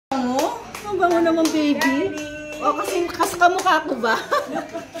bango naman, baby. O, kasi kamukha ko ba?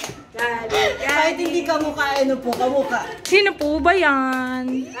 Kahit hindi kamukha, ano po, kamukha. Sino po ba yan?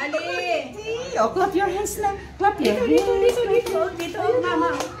 Ali! O, clap your hands lang. Clap your hands. Dito,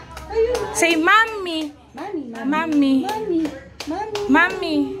 mama. Say, Mommy. Mommy.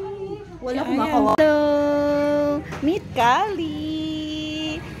 Mommy. Wala kumakawa. Hello! Meet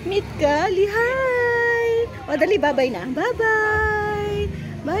Kali! Meet Kali! Hi! O, dali, bye-bye na. Bye-bye!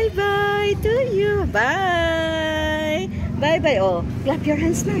 Bye-bye to you! Bye! Bye-bye! O, clap your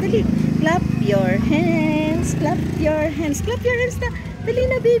hands na. Dali! Clap your hands! Clap your hands! Clap your hands na! Dali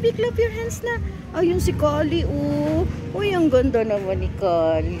na, baby! Clap your hands na! Ayun si Kali, oh! Uy, ang ganda naman ni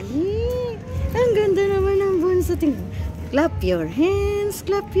Kali! Ang ganda naman ng bunso. Tingnan. Clap your hands,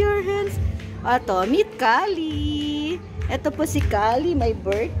 clap your hands. Ato, meet Kali. Ito po si Kali, my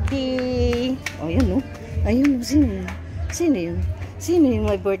birthday. Oh, yun, oh. Ayun, oh. Sino yun? Sino yun? Sino yung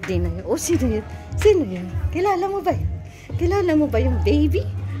my birthday na yun? Oh, sino yun? Sino yun? Kilala mo ba yun? Kilala mo ba yung baby?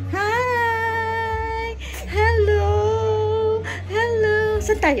 Hi! Hello! Hello!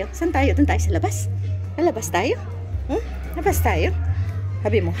 Saan tayo? Saan tayo? Doon tayo sa labas? Lalabas tayo? Hmm? Labas tayo?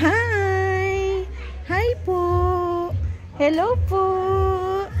 Sabi mo, hi! Hi po! Hello po!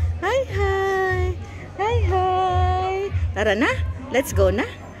 Hi, hi! Hi, hi! Tara na! Let's go na!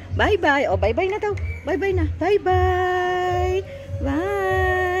 Bye-bye! O, bye-bye na daw! Bye-bye na! Bye-bye!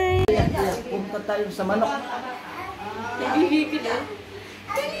 Bye! Punta tayo sa manok. Hihipit ah.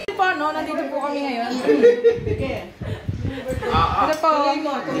 Paano? Nandito po kami ngayon. Ito po,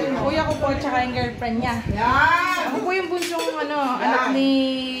 kuya ko po tsaka yung girlfriend niya. Ako po yung bunsong anak ni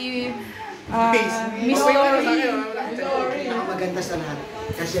Miss Lori. Maganda sa lahat.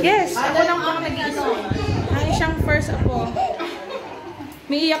 Yes, ako lang po nag-iisa. Ay, siyang first ako.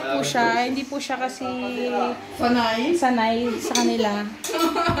 Umiiyak po siya. Hindi po siya kasi sanay sa kanila.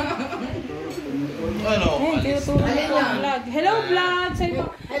 Ano? Eh, tinuturo ko ang vlog. Hello vlog!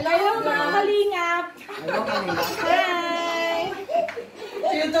 Hello mga kalingap! Hi!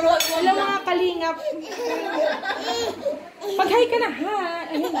 Hello mga kalingap! Pag-hi ka na ha!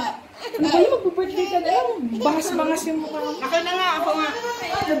 Ayun na. Ano ba yung mag-birthday ka na? Bangas-bangas yung mukha. Ako na nga, ako nga.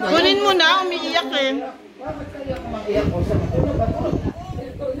 Kunin mo na, umiiyak eh.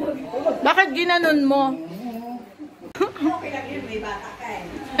 Bakit ginanon mo?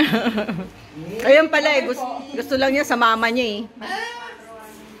 Ayun pala eh, gusto lang niya sa mama niya eh.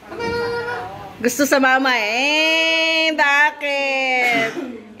 Gusto sa mama eh. Bakit?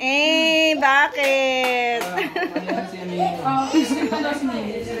 Bakit?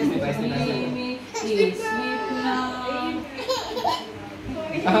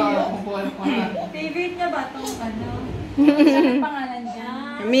 Favorite niya ba itong ano? Saan pangalan niya?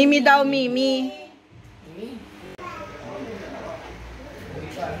 Mimi daw, Mimi.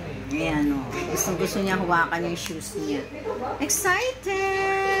 Ayan o. Gusto niya hawakan yung shoes niya.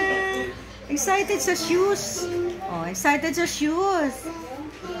 Excited! Excited sa shoes. Oh, excited sa shoes.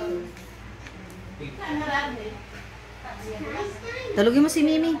 Tulugin mo si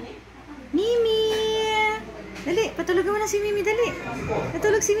Mimi. Mimi! Dali, patulugin mo na si Mimi, dali.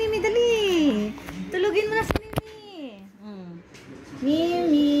 Patulog si Mimi, dali. Tulugin mo na si Mimi.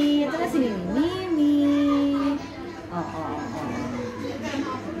 Mimi. Ito na si Mimi. Mimi. Oh.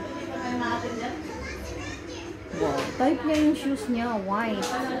 Wow, type niya yung shoes niya, white.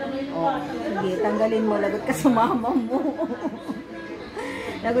 Oh, sige, tanggalin mo. Lagot ka sa mama mo.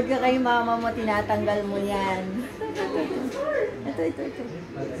 Lagot ka kay mama mo, tinatanggal mo yan. Ito.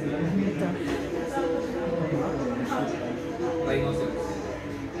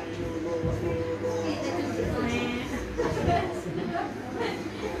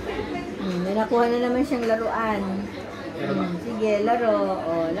 May nakuha na naman siyang laruan. Sige, laro.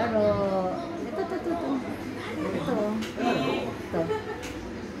 Oh, laro. Ito.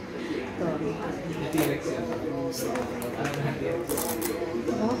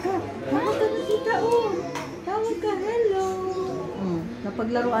 Tawag ka nakita, oh. Tawag ka, hello.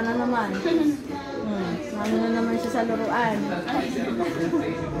 Napaglaruan na naman. Ano na naman siya sa laruan.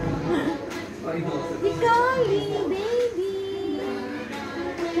 Kali, baby. Kali, baby.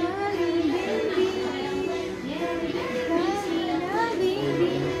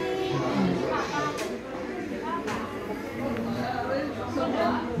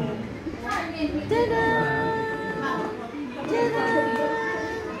 Tada! Tada!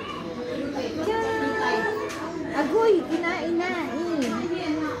 Tada! Agoy, kinain na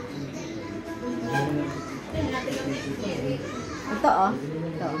Ito oh.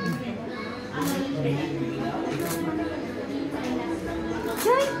 Ito.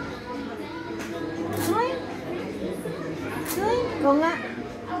 Joy! Ikaw nga.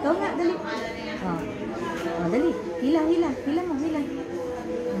 Ikaw nga, dali. Oh. Oh, dali. Hila, hila. Hila mo, hila.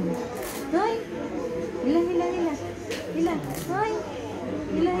 Hoy. Hila, hila, hila. Hila. Hoy.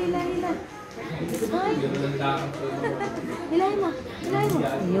 Hila, hila, hila. Hoy. Hilahin mo. Hilahin mo.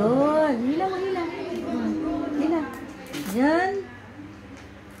 Ayun. Hila mo, hila. Hila. Yan.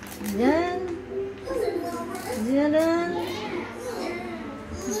 Yan. Jalan.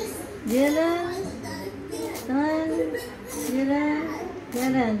 Jalan. Jalan. Jalan.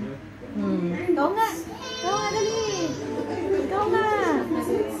 Jalan. Ikaw nga. Ikaw nga, dali. Ikaw nga.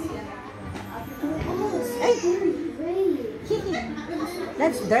 Ay.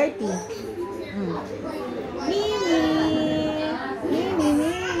 That's dirty. Mimi. Mimi,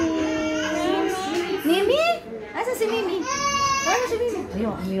 Mimi. Mimi? Asa si Mimi? Ano si Mimi?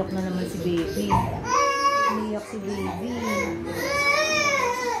 Ayun, umiyak na naman si baby. Umiyak si baby.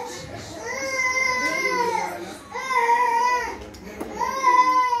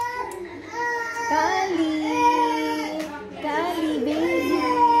 Kali. Kali, baby.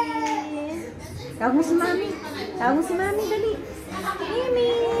 Tawag mo si Mami. Tawag mo si Mami, dali. Mimi.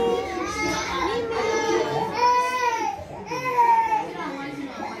 Mimi.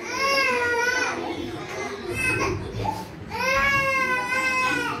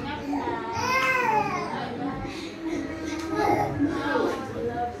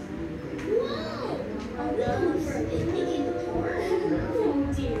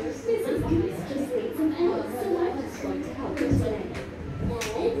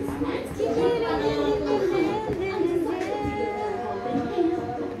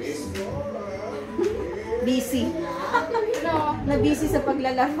 Busy. Na-busy sa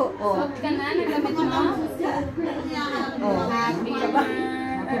paglalaro. Oh. Huwag ka na, naglamit mo. Oh. Happy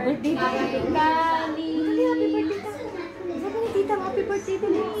Happy birthday. Kali. Dali, happy birthday ka. Sabi ni tita, happy birthday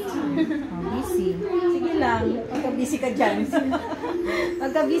dali. Oh, busy. Sige lang. Pagka-busy ka dyan.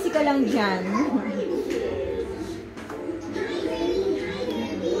 Pagka-busy ka lang dyan.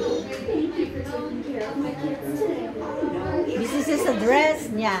 Busy sa dress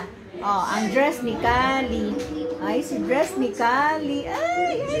niya. Oh, ang dress ni Kali. Ay, si dress ni Kali.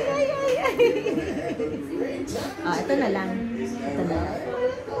 Ay, ay, ay, ay, ay. Oh, ito na lang. Ito na lang.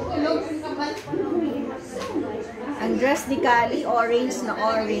 Ang dress ni Kali, orange na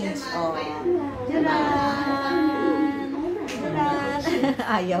orange. Oh. Taran! Taran!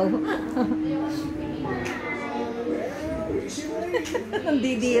 Ayaw.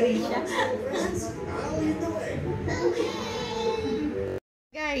 Nandidiri siya.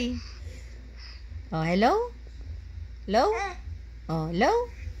 Guy. Oh, hello? Hello? Oh, hello?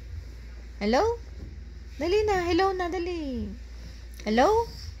 Hello? Dali na. Hello na, dali. Hello?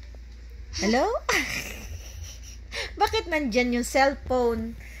 Hello? Bakit nandyan yung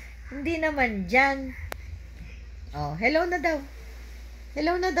cellphone? Hindi naman dyan. Oh, hello na daw.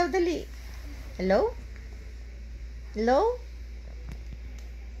 Hello na daw, dali. Hello? Hello?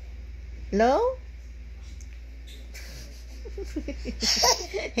 Hello?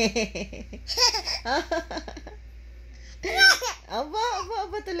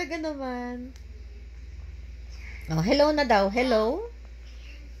 aba talaga naman. Oh, hello na daw. Hello?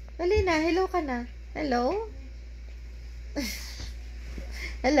 Dali na, hello ka na. Hello?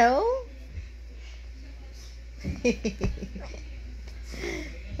 Hello?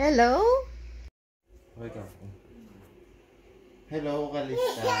 Hello? Hello,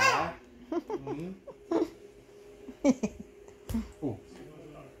 Kalista. Oh.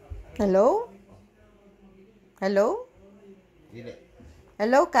 Hello? Hello?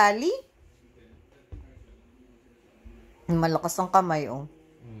 Hello, Kali? Malakas ang kamay, oh.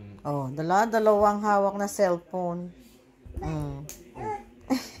 Oh, dalawang hawak na cellphone.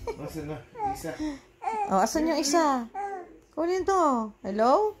 Asan na? Isa. Oh, asan yung isa? Kunin to.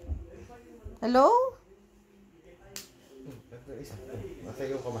 Hello? Hello? Isa.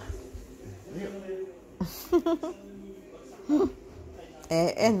 Matayo ka ba?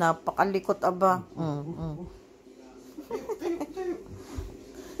 Napakalikot aba.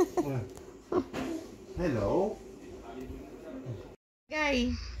 Hello?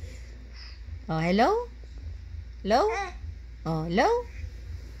 Guy. Oh, hello? Hello? Oh, hello?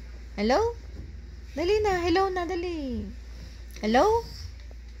 Hello? Dali na, hello na, dali. Hello?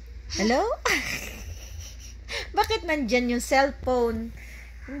 Hello? Bakit nandyan yung cellphone?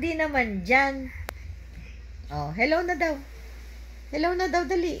 Hindi naman dyan. Oh, hello na daw. Hello na daw,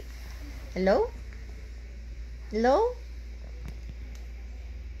 dali. Hello? Hello?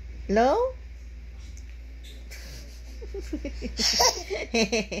 Hello?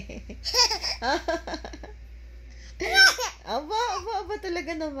 aba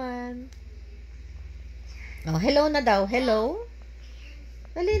talaga naman. Oh, hello na daw. Hello?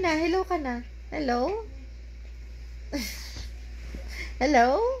 Dali na, hello ka na. Hello?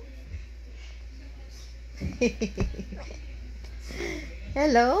 Hello?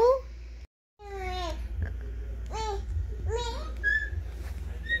 Hello?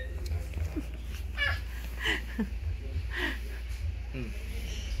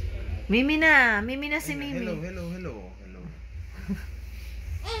 Mimi na si Mimi. Hello, hello, hello, hello.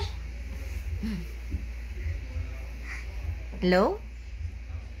 Hello?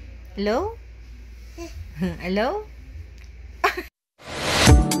 Hello? Hello?